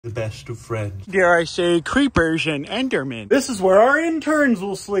The best of friends. Dare I say, creepers and endermen. This is where our interns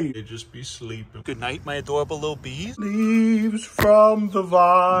will sleep. They just be sleeping. Good night, my adorable little bees. Leaves from the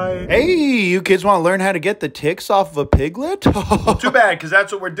vine. Hey, you kids want to learn how to get the ticks off of a piglet? Too bad, because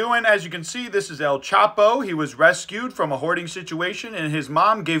that's what we're doing. As you can see, this is El Chapo. He was rescued from a hoarding situation, and his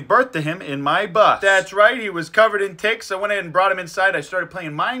mom gave birth to him in my bus. That's right, he was covered in ticks. I went ahead and brought him inside. I started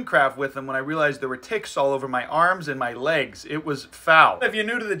playing Minecraft with him when I realized there were ticks all over my arms and my legs. It was foul. If you're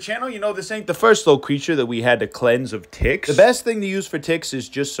new to the channel, you know this ain't the first little creature that we had to cleanse of ticks. The best thing to use for ticks is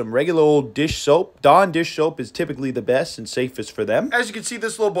just some regular old dish soap. Dawn dish soap is typically the best and safest for them. As you can see,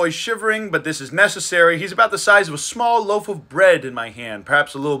 this little boy's shivering, but this is necessary. He's about the size of a small loaf of bread in my hand,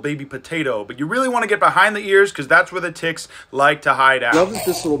 perhaps a little baby potato, but you really want to get behind the ears because that's where the ticks like to hide out. I love that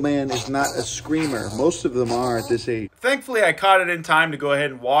this little man is not a screamer. Most of them are at this age. Thankfully, I caught it in time to go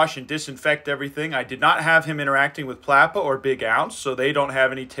ahead and wash and disinfect everything. I did not have him interacting with Plappa or Big Ounce, so they don't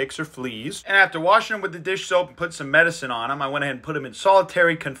have any ticks or fleas. And after washing him with the dish soap and put some medicine on him, I went ahead and put him in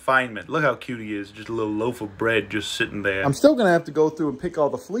solitary confinement. Look how cute he is, just a little loaf of bread just sitting there. I'm still going to have to go through and pick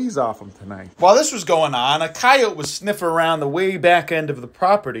all the fleas off him tonight. While this was going on, a coyote was sniffing around the way back end of the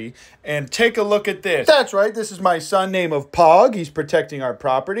property, and take a look at this. That's right, this is my son named of Pog. He's protecting our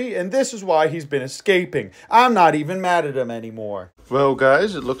property, and this is why he's been escaping. I'm not even mad at him anymore. Well,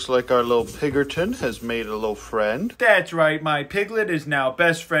 guys, it looks like our little Piggerton has made a little friend. That's right, my Piglet is now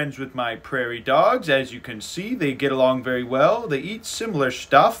best friends with my prairie dogs. As you can see, they get along very well. They eat similar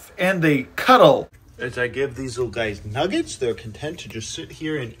stuff, and they cuddle. As I give these little guys nuggets, they're content to just sit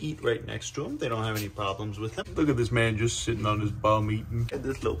here and eat right next to them. They don't have any problems with them. Look at this man just sitting on his bum eating. And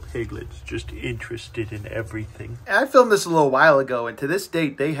this little piglet's just interested in everything. I filmed this a little while ago, and to this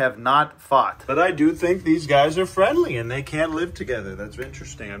date, they have not fought. But I do think these guys are friendly, and they can live together. That's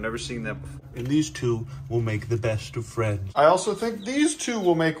interesting. I've never seen that before. And these two will make the best of friends. I also think these two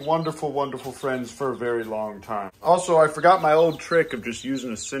will make wonderful, wonderful friends for a very long time. Also, I forgot my old trick of just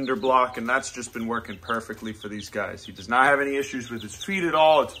using a cinder block, and that's just been working perfectly for these guys. He does not have any issues with his feet at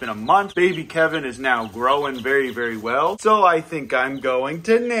all. It's been a month. Baby Kevin is now growing very, very well. So I think I'm going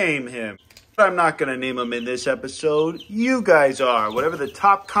to name him. I'm not going to name him in this episode. You guys are. Whatever the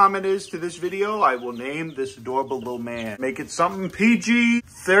top comment is to this video, I will name this adorable little man. Make it something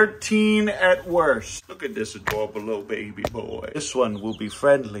PG-13 at worst. Look at this adorable little baby boy. This one will be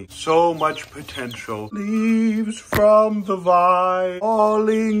friendly. So much potential. Leaves from the vine,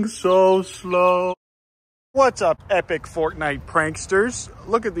 falling so slow. What's up, epic Fortnite pranksters?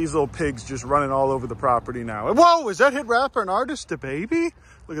 Look at these little pigs just running all over the property now. Whoa, is that hit rapper and artist a baby?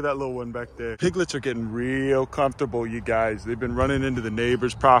 Look at that little one back there. Piglets are getting real comfortable, you guys. They've been running into the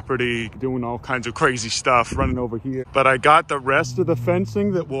neighbor's property, doing all kinds of crazy stuff, running over here. But I got the rest of the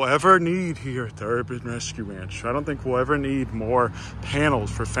fencing that we'll ever need here at the Urban Rescue Ranch. I don't think we'll ever need more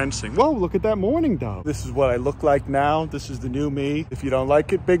panels for fencing. Whoa, look at that mourning dove. This is what I look like now. This is the new me. If you don't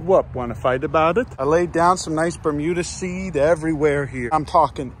like it, big whoop. Want to fight about it? I laid down some nice Bermuda seed everywhere here. I'm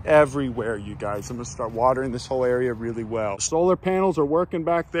talking everywhere, you guys. I'm gonna start watering this whole area really well. The solar panels are working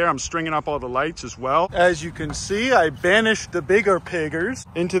back there. I'm stringing up all the lights as well. As you can see, I banished the bigger piggers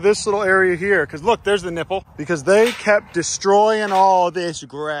into this little area here, because look, there's the nipple, because they kept destroying all this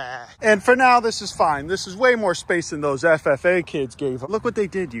grass. And for now, this is fine. This is way more space than those FFA kids gave up. Look what they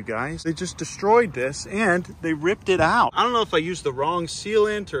did, you guys. They just destroyed this and they ripped it out. I don't know if I used the wrong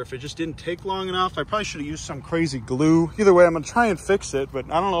sealant or if it just didn't take long enough. I probably should have used some crazy glue. Either way, I'm gonna try and fix it, but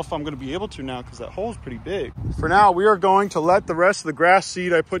I don't know if I'm gonna be able to now because that hole's pretty big. For now, we are going to let the rest of the grass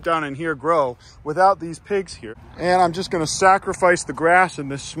seed I put down in here grow without these pigs here. And I'm just gonna sacrifice the grass in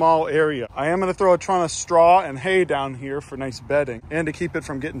this small area. I am gonna throw a ton of straw and hay down here for nice bedding and to keep it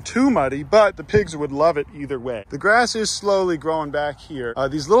from getting too muddy, but the pigs would love it either way. The grass is slowly growing back here.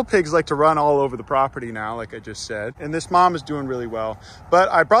 These little pigs like to run all over the property now, like I just said, and this mom is doing really well. But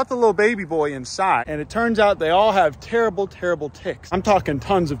I brought the little baby boy inside, and it turns out they all have terrible, terrible ticks. I'm talking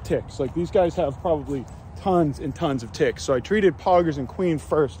tons of ticks. Like these guys have probably tons and tons of ticks. So I treated Poggers and Queen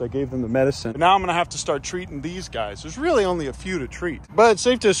first. I gave them the medicine. Now I'm gonna have to start treating these guys. There's really only a few to treat, but it's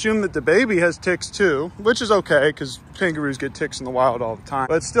safe to assume that the baby has ticks too, which is okay because kangaroos get ticks in the wild all the time.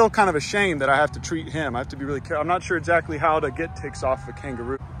 But it's still kind of a shame that I have to treat him. I have to be really careful. I'm not sure exactly how to get ticks off of a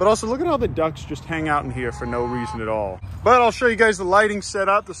kangaroo. But also look at how the ducks just hang out in here for no reason at all. But I'll show you guys the lighting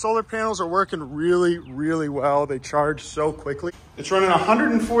setup. The solar panels are working really, really well. They charge so quickly. It's running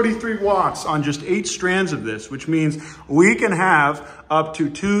 143 watts on just 8 strands cans of this, which means we can have up to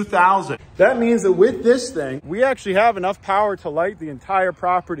 2,000. That means that with this thing, we actually have enough power to light the entire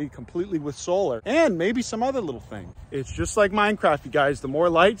property completely with solar and maybe some other little thing. It's just like Minecraft, you guys. The more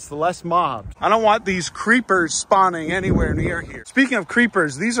lights, the less mobs. I don't want these creepers spawning anywhere near here. Speaking of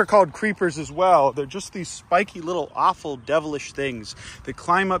creepers, these are called creepers as well. They're just these spiky little awful devilish things that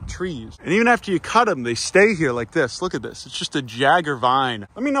climb up trees. And even after you cut them, they stay here like this. Look at this. It's just a jagger vine.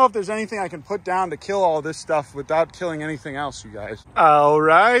 Let me know if there's anything I can put down to kill all this stuff without killing anything else, you guys. All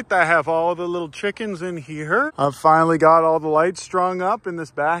right, I have all the little chickens in here. I've finally got all the lights strung up in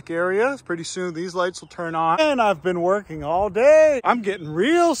this back area. Pretty soon these lights will turn on. And I've been working all day. I'm getting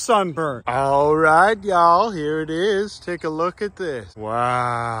real sunburned. All right, y'all, here it is. Take a look at this.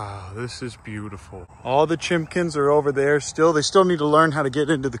 Wow, this is beautiful. All the chimkins are over there still. They still need to learn how to get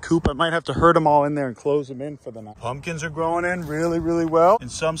into the coop. I might have to herd them all in there and close them in for the night. Pumpkins are growing in really, really well. In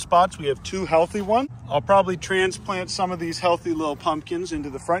some spots, we have 2 healthy ones. I'll probably transplant some of these healthy little pumpkins into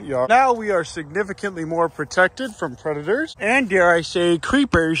the front yard. Now we are significantly more protected from predators and, dare I say,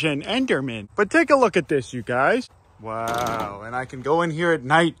 creepers and endermen. But take a look at this, you guys. Wow, and I can go in here at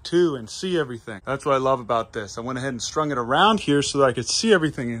night too and see everything. That's what I love about this. I went ahead and strung it around here so that I could see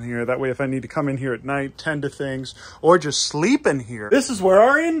everything in here. That way if I need to come in here at night, tend to things, or just sleep in here. This is where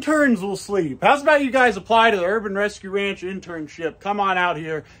our interns will sleep. How's about you guys apply to the Urban Rescue Ranch internship? Come on out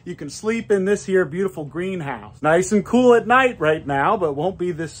here. You can sleep in this here beautiful greenhouse. Nice and cool at night right now, but won't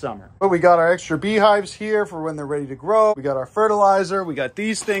be this summer. But we got our extra beehives here for when they're ready to grow. We got our fertilizer. We got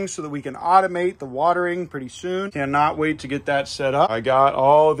these things so that we can automate the watering pretty soon. Cannot wait to get that set up. I got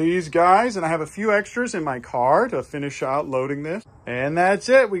all these guys and I have a few extras in my car to finish out loading this. And that's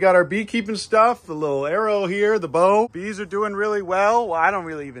it. We got our beekeeping stuff, the little arrow here, the bow. Bees are doing really well. Well, I don't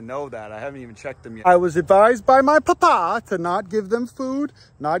really even know that. I haven't even checked them yet. I was advised by my papa to not give them food,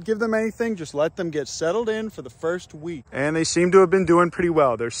 not give them anything, just let them get settled in for the first week. And they seem to have been doing pretty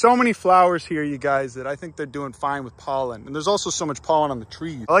well. There's so many flowers here, you guys, that I think they're doing fine with pollen. And there's also so much pollen on the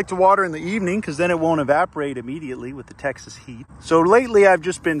trees. I like to water in the evening because then it won't evaporate immediately with the Texas heat. So lately I've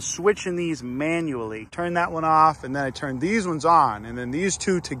just been switching these manually. Turn that one off and then I turn these ones on. And then these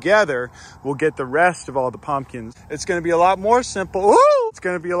 2 together will get the rest of all the pumpkins. It's going to be a lot more simple. Ooh! It's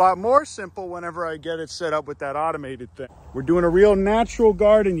going to be a lot more simple whenever I get it set up with that automated thing. We're doing a real natural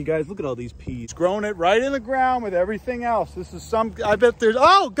garden, you guys. Look at all these peas. Growing it right in the ground with everything else. This is I bet there's,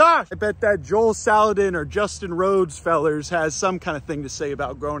 oh gosh! I bet that Joel Saladin or Justin Rhodes fellers has some kind of thing to say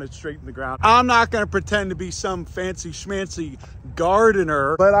about growing it straight in the ground. I'm not going to pretend to be some fancy schmancy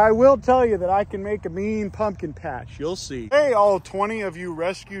gardener, but I will tell you that I can make a mean pumpkin patch. You'll see. Hey, all 20 of you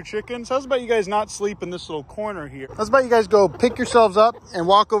rescue chickens. How's about you guys not sleep in this little corner here? How's about you guys go pick yourselves up and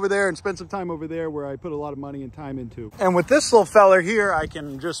walk over there and spend some time over there where I put a lot of money and time into. And with this little feller here, I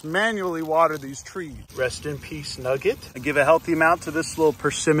can just manually water these trees. Rest in peace, Nugget. I give a healthy amount to this little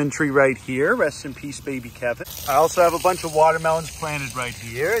persimmon tree right here. Rest in peace, baby Kevin. I also have a bunch of watermelons planted right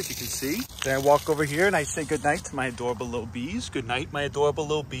here, as you can see. Then I walk over here and I say goodnight to my adorable little bees. Good night, my adorable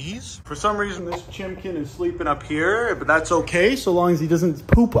little bees. For some reason, this chimkin is sleeping up here, but that's okay, so long as he doesn't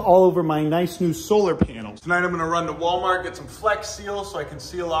poop all over my nice new solar panels. Tonight, I'm gonna run to Walmart, get some Flex Seal so I can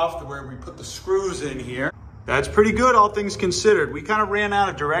seal off to where we put the screws in here. That's pretty good, all things considered. We kind of ran out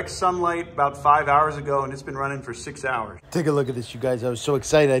of direct sunlight about 5 hours ago, and it's been running for 6 hours. Take a look at this, you guys. I was so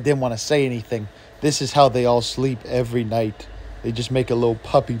excited I didn't want to say anything. This is how they all sleep every night. They just make a little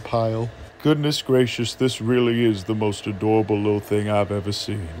puppy pile. Goodness gracious, this really is the most adorable little thing I've ever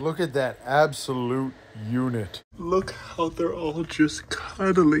seen. Look at that absolute unit. Look how they're all just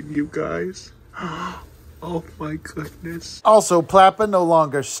cuddling, you guys. Oh my goodness. Also, Plappa no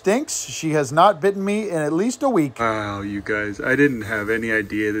longer stinks. She has not bitten me in at least a week. Wow, you guys. I didn't have any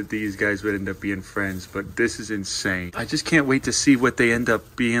idea that these guys would end up being friends, but this is insane. I just can't wait to see what they end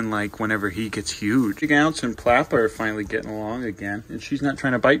up being like whenever he gets huge. Big Ounce and Plappa are finally getting along again, and she's not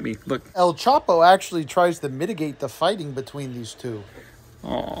trying to bite me. Look. El Chapo actually tries to mitigate the fighting between these two.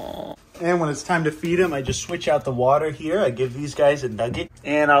 Aww. And when it's time to feed them, I just switch out the water here. I give these guys a nugget.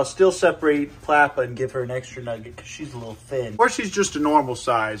 And I'll still separate Plappa and give her an extra nugget because she's a little thin. Or she's just a normal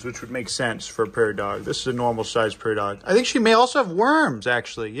size, which would make sense for a prairie dog. This is a normal size prairie dog. I think she may also have worms,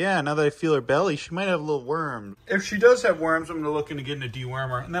 actually. Yeah, now that I feel her belly, she might have a little worm. If she does have worms, I'm going to look into getting a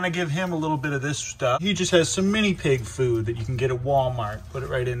dewormer. And then I give him a little bit of this stuff. He just has some mini pig food that you can get at Walmart. Put it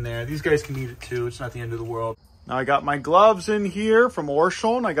right in there. These guys can eat it too. It's not the end of the world. Now I got my gloves in here from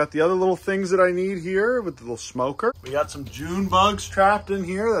Orscheln. I got the other little things that I need here with the little smoker. We got some June bugs trapped in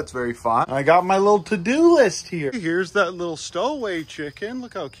here. That's very fun. I got my little to-do list here. Here's that little stowaway chicken.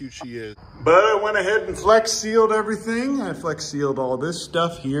 Look how cute she is. But I went ahead and flex sealed everything. I flex sealed all this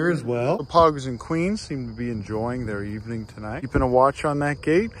stuff here as well. The pugs and queens seem to be enjoying their evening tonight. Keeping a watch on that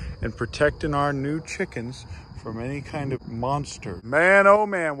gate and protecting our new chickens from any kind of monster. Man, oh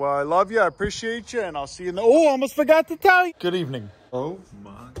man. Well, I love you. I appreciate you. And I'll see you in the... Oh, almost forgot to tell you. Good evening. Oh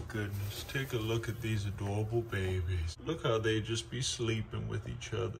my goodness. Take a look at these adorable babies. Look how they just be sleeping with each other.